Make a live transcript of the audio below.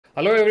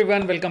Hello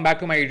everyone, welcome back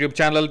to my YouTube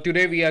channel.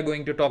 Today we are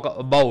going to talk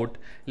about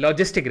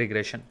logistic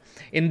regression.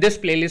 In this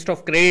playlist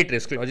of credit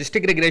risk,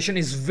 logistic regression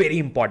is very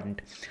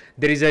important.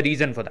 There is a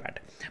reason for that.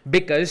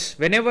 Because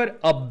whenever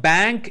a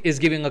bank is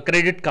giving a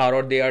credit card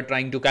or they are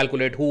trying to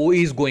calculate who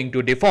is going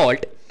to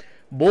default,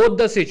 both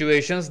the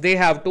situations they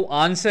have to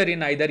answer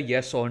in either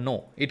yes or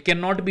no. It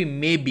cannot be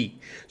maybe.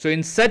 So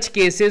in such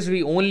cases,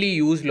 we only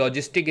use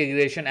logistic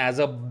regression as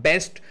a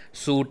best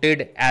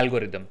suited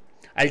algorithm.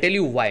 I'll tell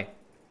you why.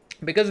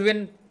 Because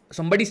when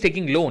somebody is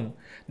taking loan,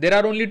 there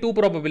are only two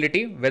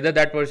probability whether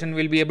that person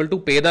will be able to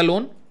pay the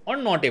loan or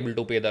not able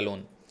to pay the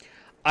loan.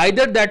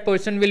 Either that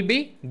person will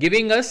be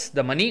giving us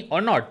the money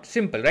or not.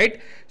 Simple, right?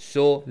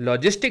 So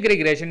logistic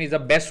regression is the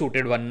best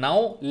suited one.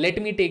 Now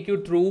let me take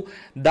you through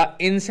the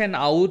ins and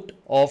out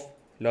of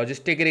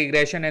logistic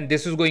regression, and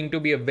this is going to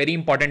be a very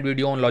important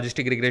video on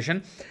logistic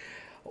regression.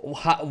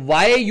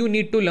 Why you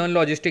need to learn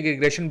logistic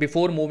regression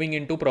before moving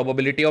into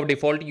probability of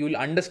default. You will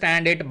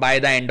understand it by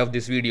the end of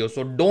this video.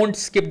 So don't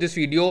skip this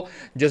video.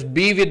 Just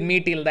be with me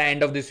till the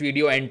end of this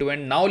video, end to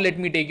end. Now let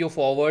me take you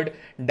forward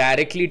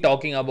directly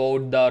talking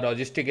about the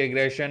logistic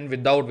regression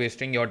without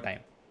wasting your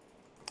time.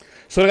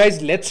 So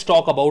guys, let's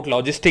talk about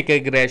logistic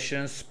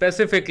regression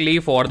specifically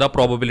for the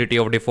probability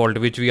of default,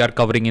 which we are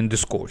covering in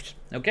this course.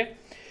 Okay.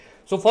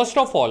 So first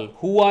of all,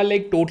 who are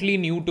like totally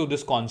new to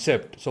this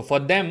concept. So for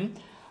them,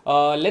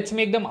 let's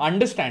make them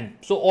understand.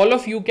 So all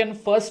of you can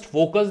first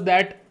focus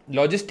that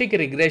logistic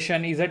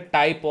regression is a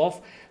type of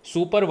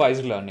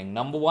supervised learning.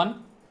 Number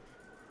one,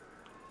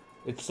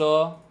 it's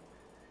a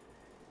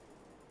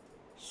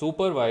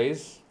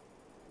supervised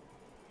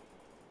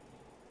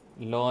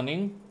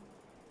learning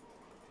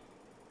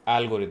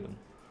algorithm.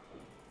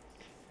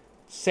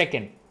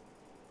 Second,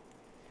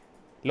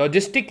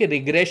 logistic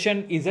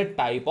regression is a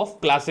type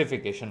of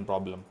classification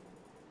problem.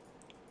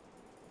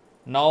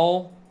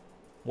 Now,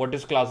 what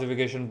is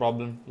classification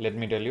problem? Let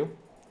me tell you.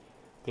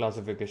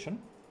 Classification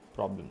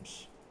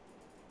problems.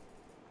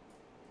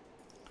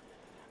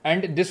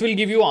 And this will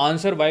give you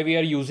answer why we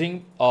are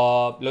using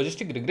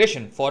logistic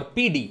regression for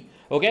PD.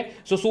 Okay.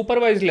 So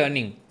supervised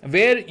learning,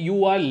 where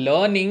you are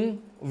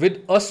learning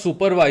with a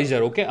supervisor.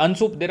 Okay.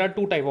 There are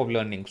two types of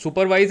learning,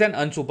 supervised and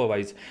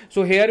unsupervised.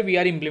 So here we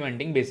are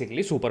implementing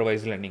basically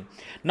supervised learning.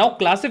 Now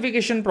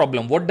classification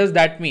problem, what does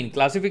that mean?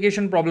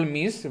 Classification problem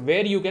means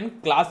where you can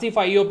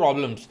classify your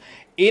problems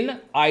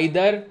in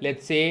either,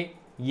 let's say,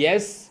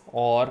 yes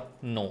or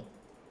no.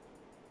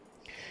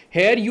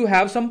 Here you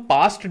have some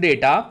past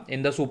data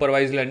in the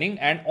supervised learning,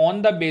 and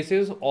on the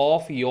basis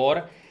of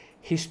your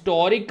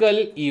historical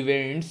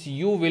events,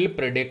 you will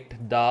predict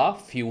the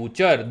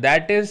future.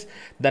 That is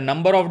the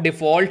number of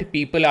default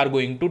people are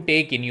going to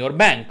take in your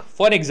bank,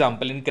 for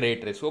example, in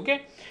credit risk.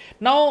 Okay.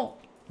 Now,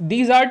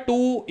 these are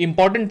two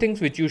important things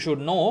which you should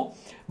know.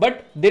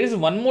 But there is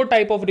one more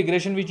type of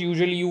regression which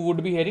usually you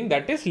would be hearing,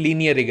 that is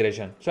linear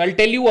regression. So I'll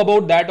tell you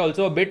about that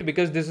also a bit,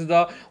 because this is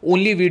the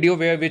only video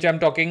which I'm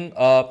talking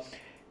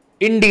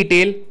in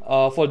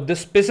detail for this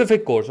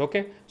specific course.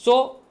 Okay.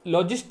 So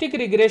logistic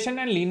regression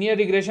and linear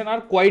regression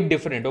are quite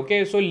different.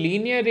 Okay. So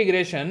linear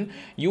regression,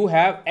 you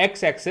have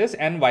x-axis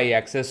and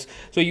y-axis.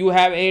 So you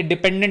have a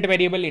dependent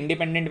variable,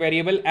 independent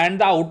variable, and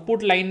the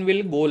output line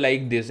will go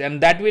like this,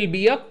 and that will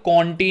be a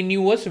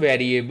continuous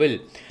variable.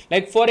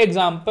 Like for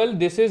example,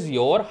 this is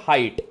your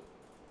height,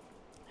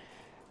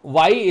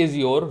 y is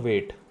your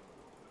weight,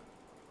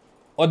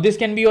 or this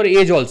can be your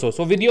age also.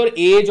 So with your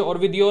age or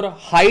with your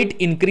height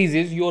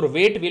increases, your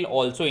weight will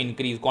also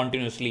increase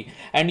continuously.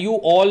 And you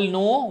all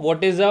know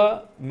what is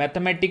a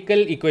mathematical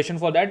equation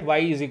for that, y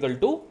is equal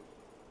to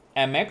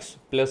mx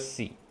plus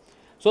c.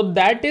 So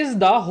that is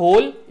the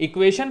whole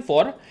equation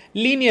for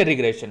linear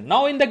regression.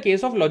 Now in the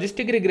case of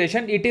logistic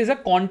regression,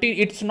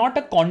 it's not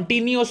a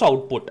continuous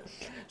output.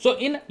 So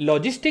in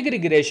logistic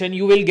regression,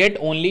 you will get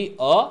only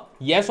a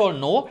yes or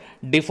no,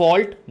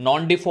 default,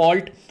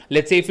 non-default.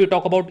 Let's say if you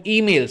talk about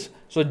emails,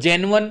 so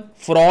genuine,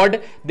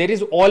 fraud, there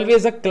is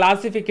always a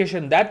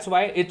classification. That's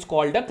why it's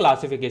called a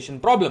classification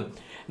problem.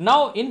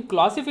 Now in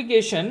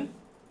classification,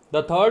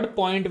 the third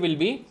point will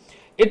be,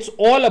 it's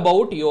all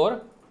about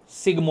your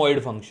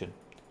sigmoid function.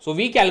 So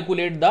we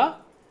calculate the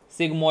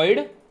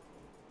sigmoid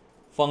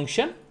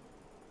function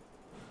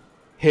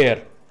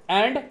here,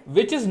 and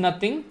which is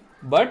nothing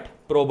but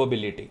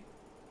probability.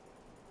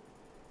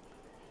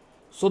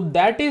 So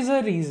that is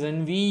a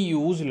reason we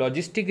use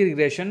logistic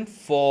regression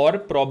for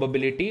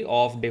probability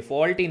of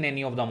default in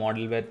any of the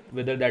model,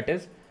 whether that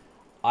is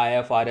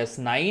IFRS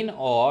 9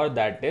 or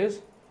that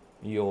is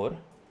your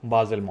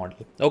Basel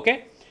model.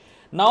 Okay.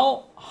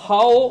 Now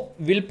how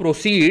we'll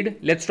proceed?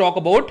 Let's talk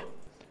about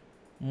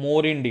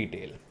more in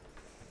detail.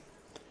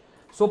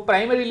 So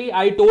primarily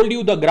I told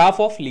you the graph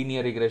of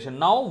linear regression.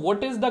 Now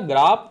what is the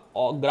graph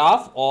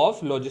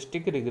of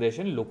logistic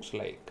regression looks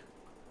like?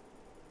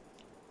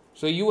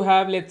 So you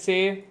have, let's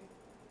say,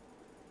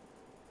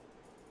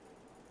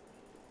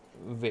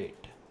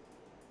 weight,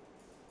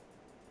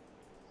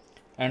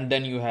 and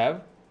then you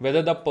have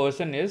whether the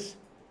person is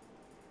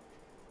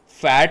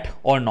fat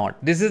or not.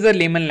 This is a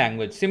layman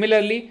language.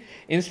 Similarly,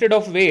 instead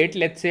of weight,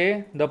 let's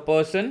say the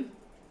person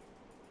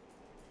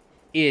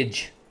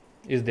age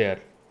is there.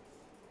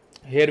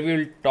 Here we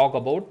will talk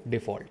about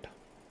default.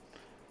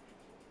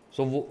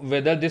 So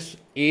whether this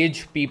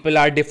age people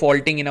are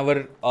defaulting in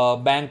our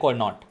bank or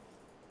not.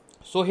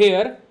 So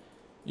here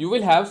you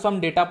will have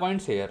some data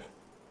points here.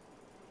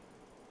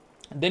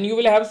 Then you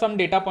will have some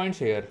data points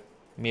here,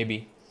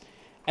 maybe.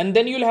 And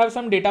then you will have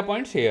some data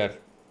points here.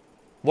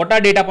 What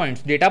are data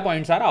points? Data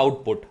points are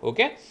output.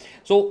 Okay.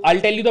 So I'll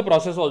tell you the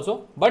process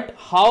also. But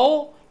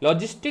how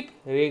logistic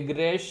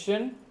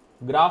regression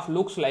graph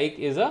looks like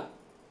is a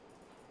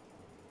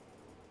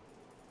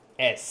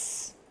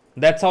S.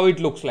 That's how it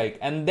looks like.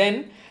 And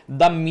then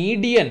the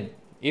median,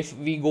 if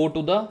we go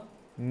to the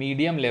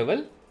medium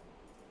level,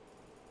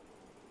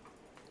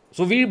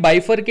 so we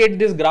bifurcate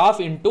this graph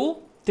into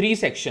 3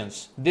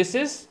 sections. This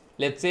is,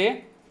 let's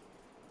say,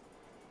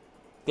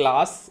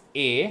 class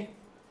A.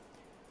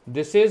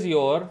 This is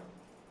your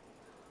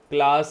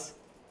class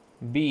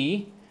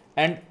B.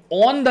 And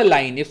on the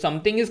line, if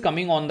something is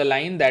coming on the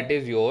line, that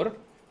is your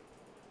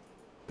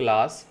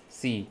class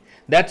C.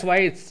 That's why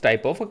it's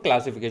type of a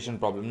classification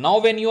problem. Now,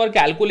 when you are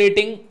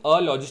calculating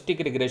a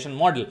logistic regression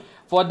model,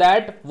 for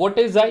that, what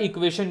is the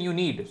equation you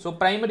need? So,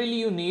 primarily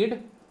you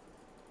need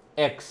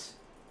X.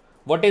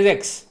 What is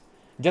X?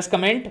 Just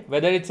comment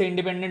whether it's an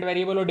independent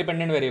variable or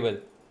dependent variable.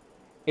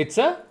 It's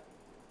a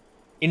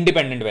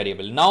independent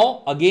variable.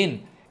 Now,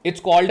 again, it's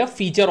called a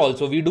feature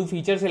also. We do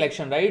feature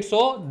selection, right?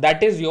 So,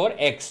 that is your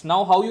X.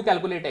 Now, how you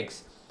calculate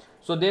X?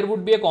 So, there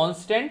would be a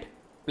constant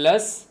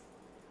plus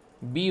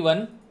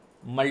B1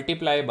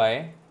 multiply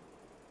by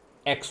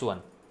X1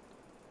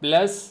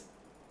 plus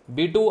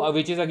B2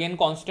 which is again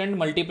constant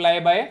multiply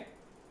by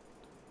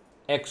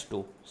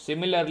X2.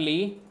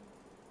 Similarly,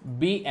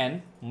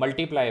 Bn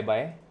multiply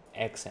by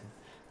Xn.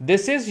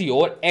 This is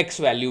your X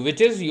value,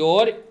 which is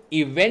your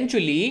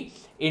eventually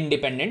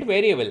independent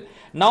variable.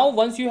 Now,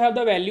 once you have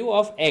the value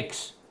of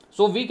X,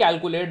 so we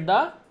calculate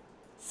the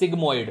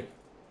sigmoid.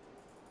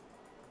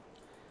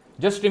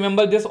 Just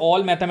remember this,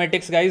 all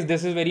mathematics guys,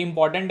 this is very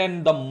important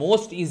and the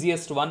most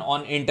easiest one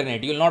on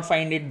internet. You will not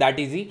find it that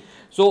easy.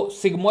 So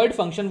sigmoid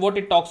function, what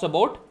it talks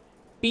about,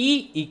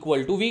 P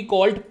equal to, we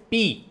called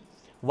P.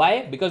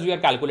 Why? Because we are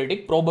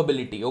calculating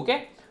probability.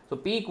 Okay. So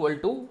P equal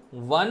to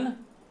 1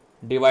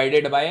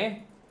 divided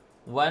by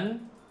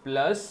 1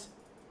 plus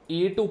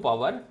e to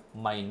power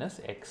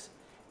minus x.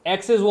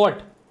 X is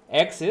what?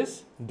 X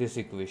is this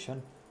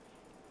equation.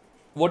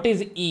 What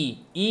is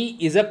E? E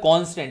is a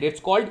constant. It's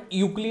called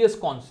Euclid's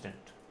constant.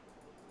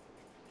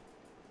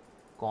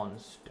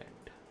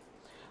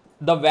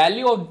 The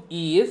value of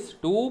E is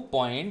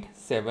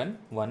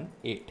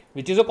 2.718,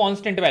 which is a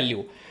constant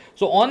value.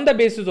 So on the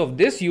basis of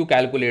this, you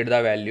calculate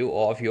the value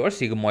of your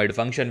sigmoid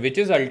function, which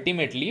is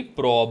ultimately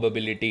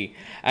probability.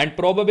 And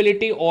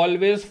probability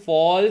always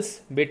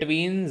falls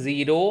between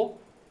 0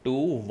 to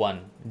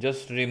 1.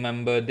 Just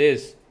remember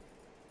this.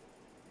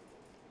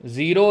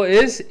 0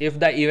 is if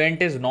the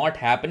event is not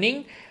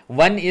happening.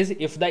 1 is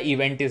if the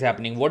event is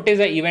happening. What is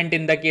the event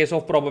in the case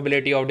of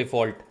probability of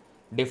default?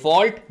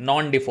 Default,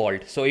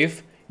 non-default. So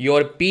if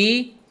your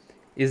P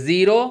is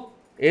 0,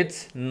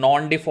 it's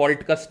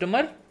non-default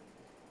customer.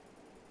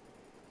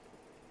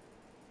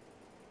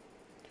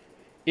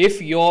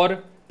 If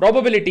your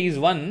probability is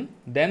 1,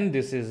 then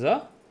this is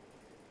a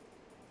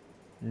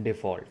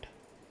default.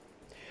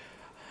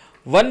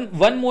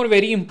 One more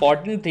very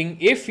important thing,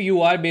 if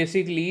you are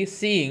basically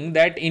seeing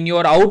that in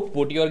your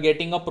output you are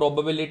getting a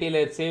probability,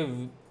 let's say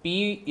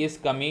P is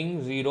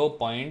coming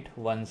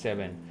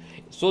 0.17.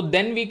 So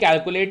then we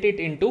calculate it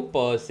into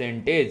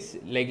percentage,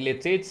 like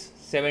let's say it's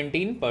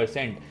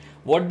 17%.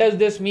 What does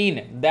this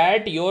mean?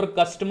 That your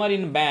customer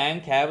in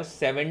bank have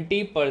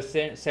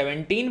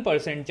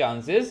 17%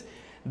 chances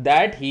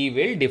that he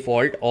will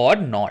default or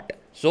not.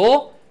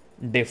 So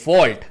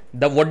default,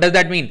 what does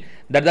that mean?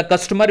 That the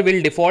customer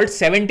will default.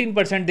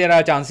 17% there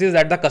are chances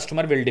that the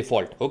customer will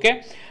default.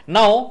 Okay.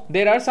 Now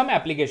there are some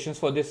applications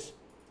for this.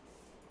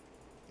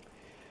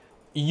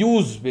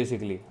 Use,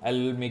 basically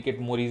I'll make it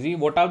more easy.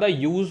 What are the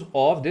use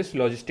of this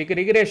logistic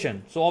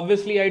regression? So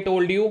obviously I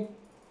told you,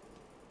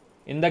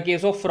 in the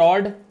case of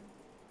fraud,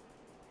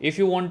 if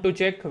you want to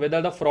check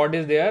whether the fraud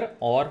is there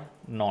or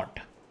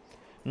not.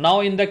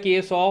 Now in the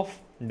case of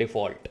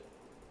default,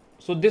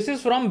 so this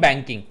is from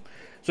banking.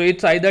 So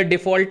it's either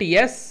default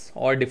yes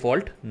or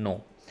default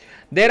no.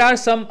 There are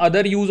some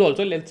other use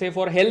also. Let's say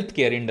for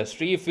healthcare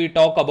industry, if we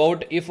talk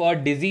about if a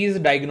disease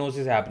diagnosis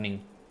is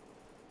happening.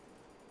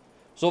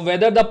 So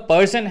whether the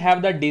person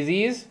have the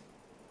disease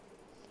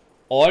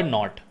or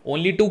not,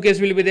 only two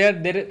cases will be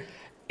there.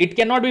 It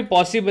cannot be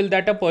possible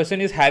that a person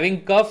is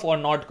having cough or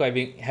not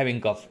having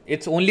cough.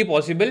 It's only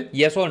possible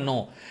yes or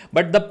no.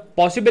 But the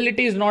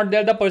possibility is not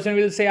there. The person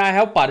will say I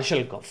have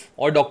partial cough,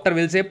 or doctor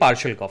will say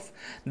partial cough.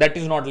 That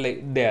is not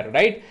like there,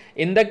 right?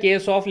 In the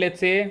case of,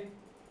 let's say,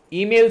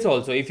 emails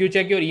also, if you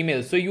check your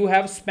emails, so you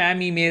have spam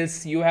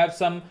emails, you have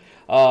some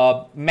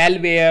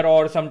malware,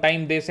 or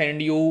sometimes they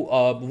send you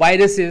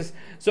viruses.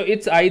 So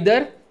it's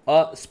either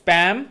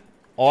spam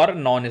or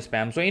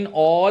non-spam. So in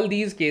all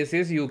these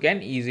cases, you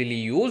can easily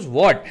use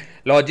what?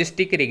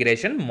 Logistic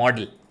regression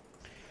model.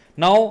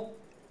 Now,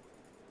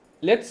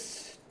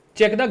 let's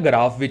check the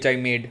graph which I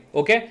made.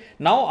 Okay,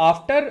 now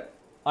after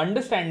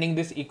understanding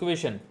this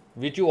equation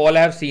which you all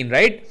have seen,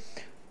 right,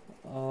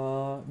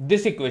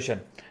 this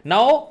equation,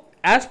 now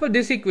as per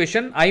this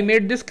equation I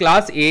made this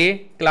class A,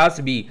 class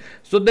B.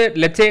 So that,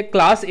 let's say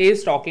class A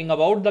is talking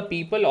about the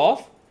people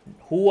of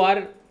who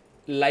are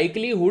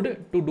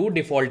likelihood to do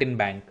default in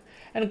bank,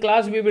 and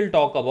class B will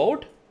talk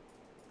about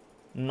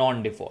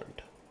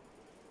non-default.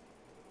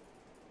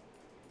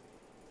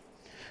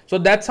 So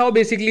that's how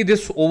basically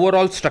this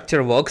overall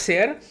structure works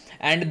here.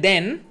 And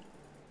then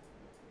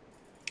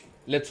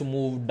let's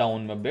move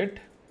down a bit.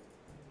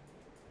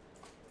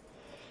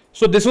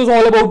 So this was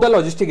all about the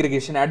logistic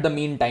regression at the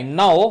meantime.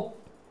 Now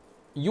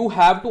you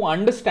have to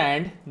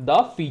understand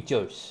the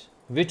features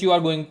which you are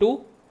going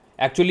to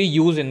actually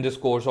use in this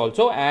course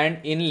also, and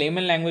in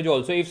layman language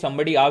also. If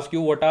somebody asks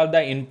you what are the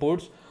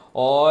inputs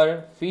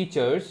or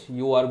features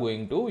you are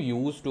going to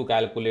use to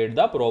calculate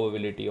the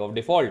probability of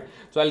default,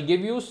 so I'll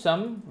give you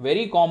some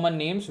very common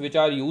names which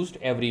are used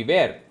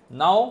everywhere.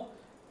 Now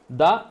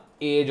the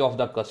age of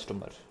the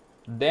customer,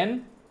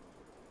 then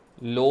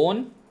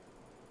loan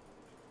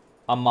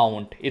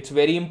amount, it's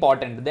very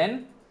important,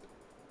 then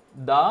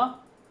the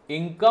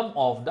income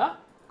of the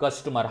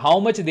customer, how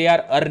much they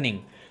are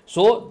earning.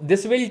 So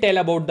this will tell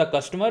about the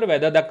customer,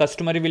 whether the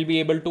customer will be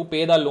able to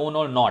pay the loan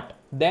or not.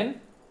 Then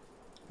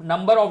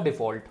number of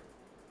default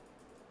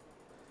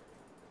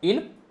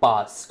in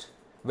past,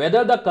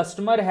 whether the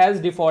customer has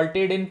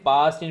defaulted in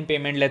past in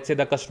payment. Let's say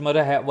the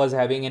customer was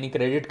having any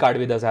credit card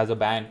with us as a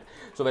bank,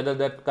 so whether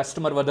that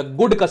customer was a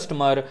good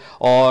customer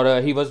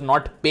or he was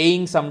not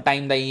paying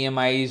sometime the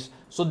EMIs.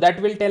 So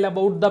that will tell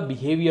about the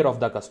behavior of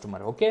the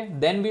customer. Okay,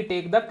 then we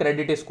take the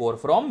credit score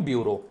from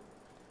bureau,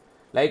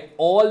 like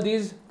all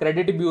these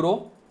credit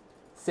bureau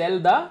sell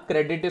the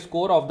credit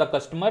score of the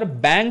customer.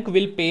 Bank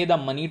will pay the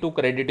money to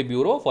credit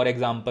bureau, for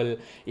example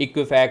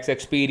Equifax,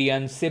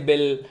 Experian,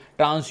 Sibyl,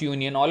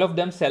 TransUnion, all of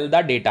them sell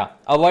the data,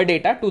 our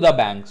data, to the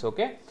banks.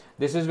 Okay,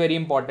 this is very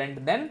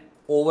important. Then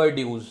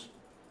overdues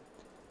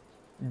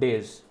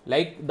days,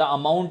 like the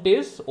amount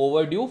is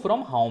overdue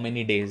from how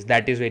many days,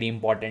 that is very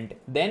important.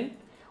 Then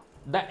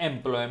the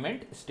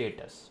employment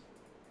status,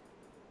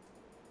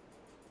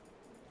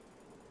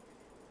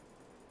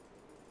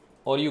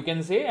 or you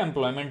can say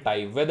employment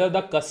type, whether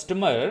the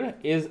customer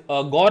is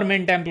a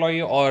government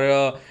employee or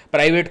a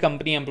private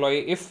company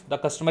employee. If the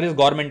customer is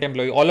government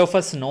employee, all of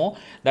us know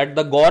that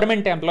the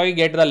government employee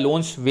get the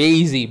loans way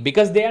easy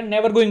because they are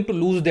never going to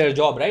lose their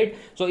job, right?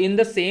 So in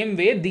the same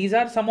way, these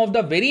are some of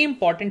the very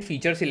important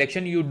feature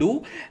selection you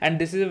do, and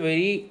this is a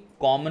very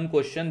common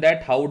question,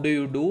 that how do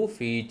you do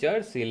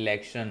feature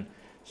selection?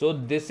 So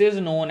this is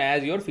known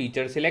as your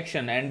feature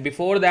selection, and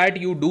before that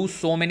you do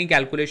so many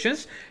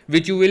calculations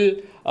which you will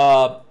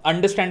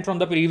understand from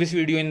the previous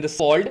video in the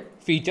called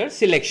feature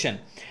selection.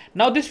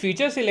 Now this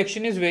feature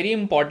selection is very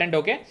important.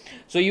 Okay,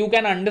 so you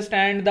can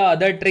understand the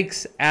other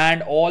tricks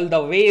and all the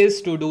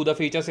ways to do the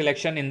feature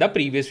selection in the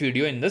previous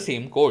video in the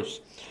same course.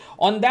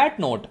 On that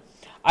note,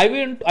 I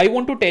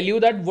want to tell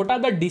you that what are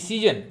the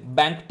decision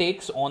bank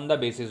takes on the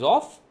basis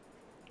of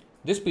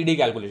this PD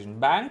calculation,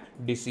 bank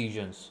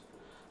decisions.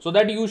 So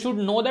that you should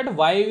know that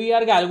why we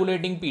are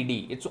calculating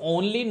PD. It's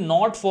only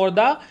not for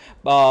the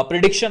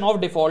prediction of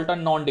default or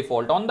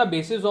non-default. On the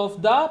basis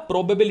of the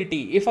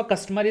probability, if a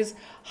customer is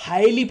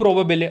highly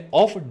probable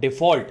of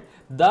default,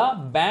 the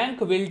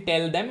bank will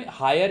tell them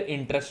higher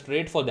interest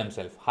rate for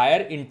themselves,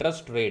 higher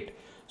interest rate,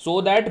 so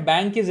that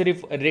bank is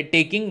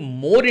taking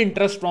more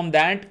interest from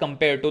that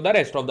compared to the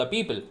rest of the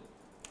people.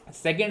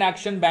 Second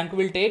action bank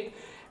will take,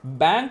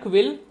 bank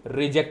will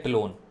reject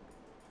loan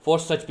for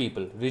such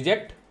people,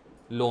 reject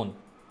loan,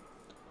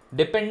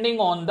 depending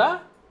on the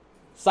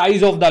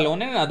size of the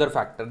loan and other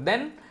factor.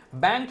 Then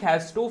bank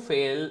has to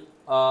fail,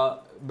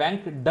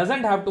 bank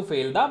doesn't have to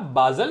fail the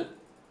Basel,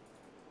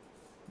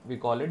 we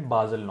call it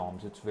Basel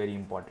norms, it's very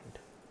important.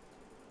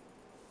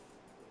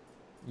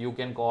 You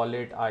can call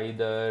it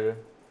either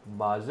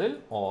Basel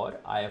or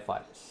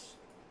IFRS.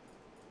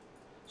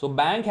 So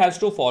bank has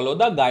to follow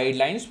the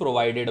guidelines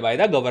provided by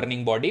the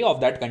governing body of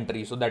that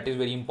country. So that is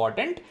very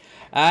important.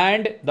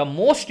 And the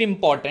most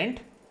important,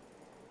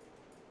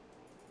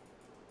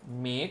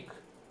 make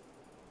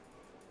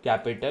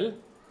capital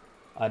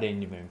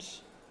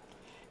arrangements.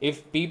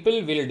 If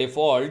people will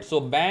default,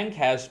 so bank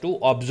has to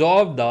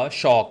absorb the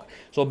shock.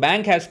 So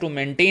bank has to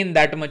maintain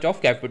that much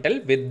of capital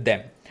with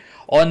them.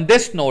 On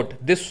this note,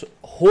 this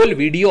whole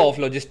video of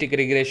logistic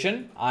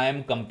regression I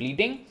am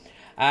completing,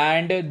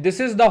 and this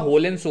is the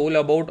whole and soul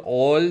about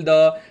all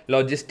the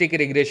logistic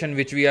regression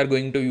which we are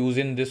going to use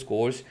in this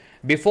course.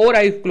 Before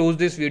I close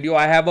this video,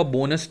 I have a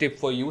bonus tip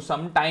for you.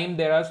 Sometime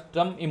there are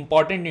some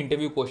important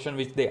interview questions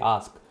which they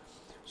ask.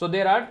 So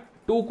there are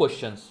two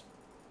questions.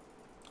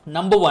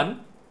 Number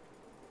one,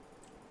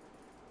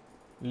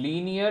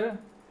 linear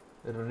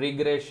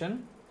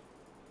regression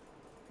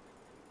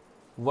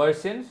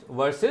versus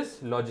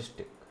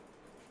logistic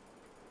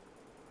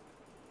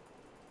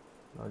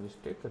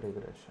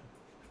regression.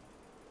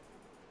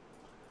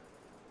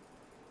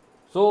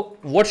 So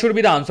what should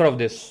be the answer of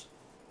this?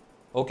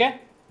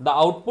 Okay, the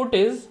output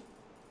is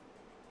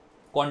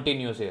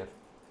continuous here.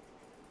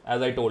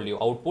 As I told you,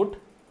 output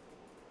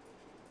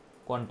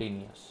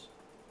continuous.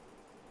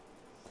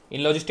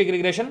 In logistic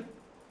regression,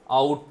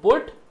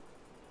 output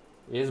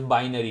is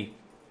binary,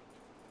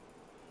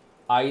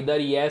 either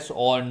yes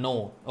or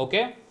no.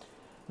 Okay.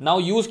 Now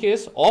use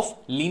case of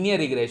linear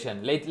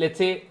regression. Let's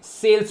say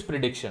sales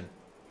prediction,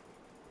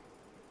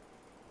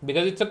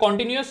 because it's a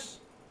continuous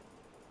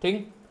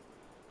thing.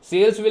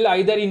 Sales will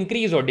either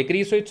increase or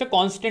decrease, so it's a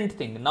constant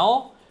thing.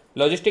 Now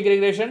logistic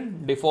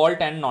regression, default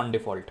and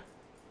non-default.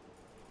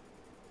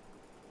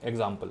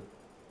 Example,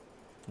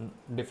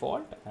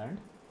 default and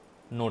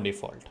no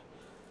default.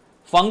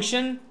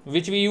 Function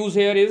which we use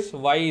here is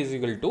y is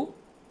equal to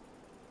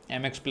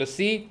mx plus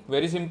c.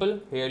 Very simple.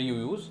 Here you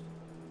use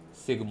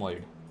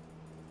sigmoid.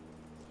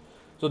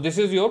 So this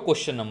is your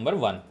question number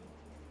 1.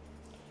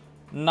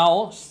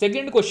 Now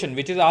second question,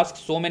 which is asked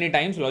so many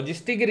times,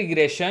 logistic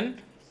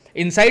regression.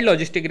 Inside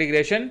logistic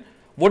regression,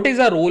 what is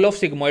the role of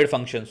sigmoid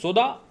function? So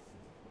the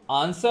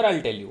answer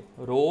I'll tell you.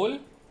 Role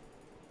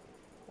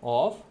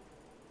of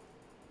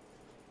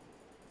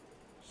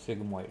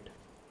sigmoid.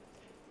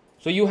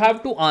 So you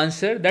have to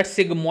answer that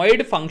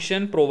sigmoid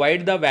function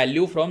provide the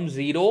value from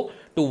 0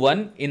 to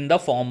 1 in the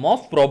form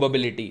of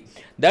probability.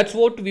 That's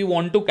what we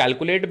want to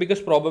calculate,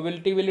 because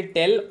probability will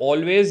tell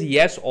always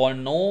yes or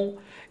no.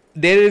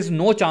 There is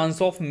no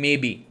chance of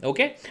maybe.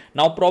 Okay.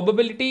 Now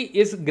probability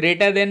is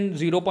greater than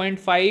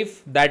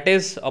 0.5. That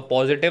is a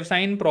positive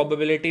sign.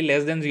 Probability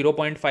less than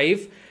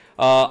 0.5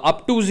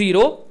 up to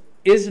 0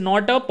 is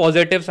not a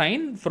positive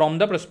sign from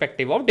the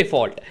perspective of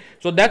default.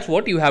 So that's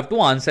what you have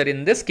to answer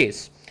in this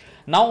case.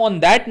 Now on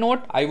that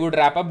note, I would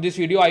wrap up this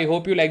video. I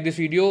hope you like this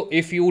video.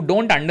 If you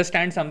don't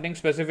understand something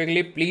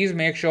specifically, please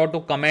make sure to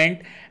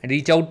comment,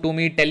 reach out to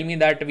me, tell me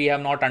that we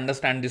have not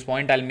understand this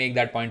point. I'll make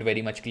that point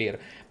very much clear,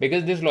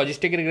 because this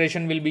logistic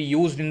regression will be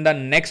used in the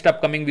next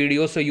upcoming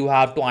video. So you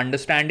have to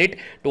understand it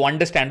to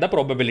understand the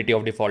probability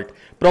of default.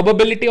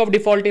 Probability of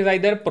default is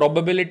either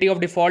probability of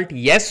default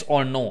yes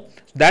or no.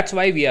 That's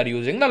why we are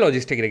using the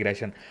logistic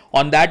regression.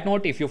 On that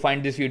note, if you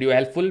find this video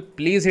helpful,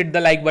 please hit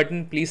the like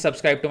button. Please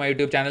subscribe to my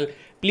YouTube channel.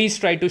 Please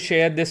try to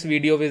share this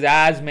video with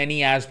as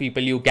many as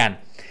people you can.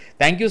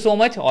 Thank you so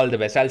much. All the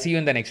best. I'll see you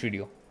in the next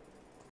video.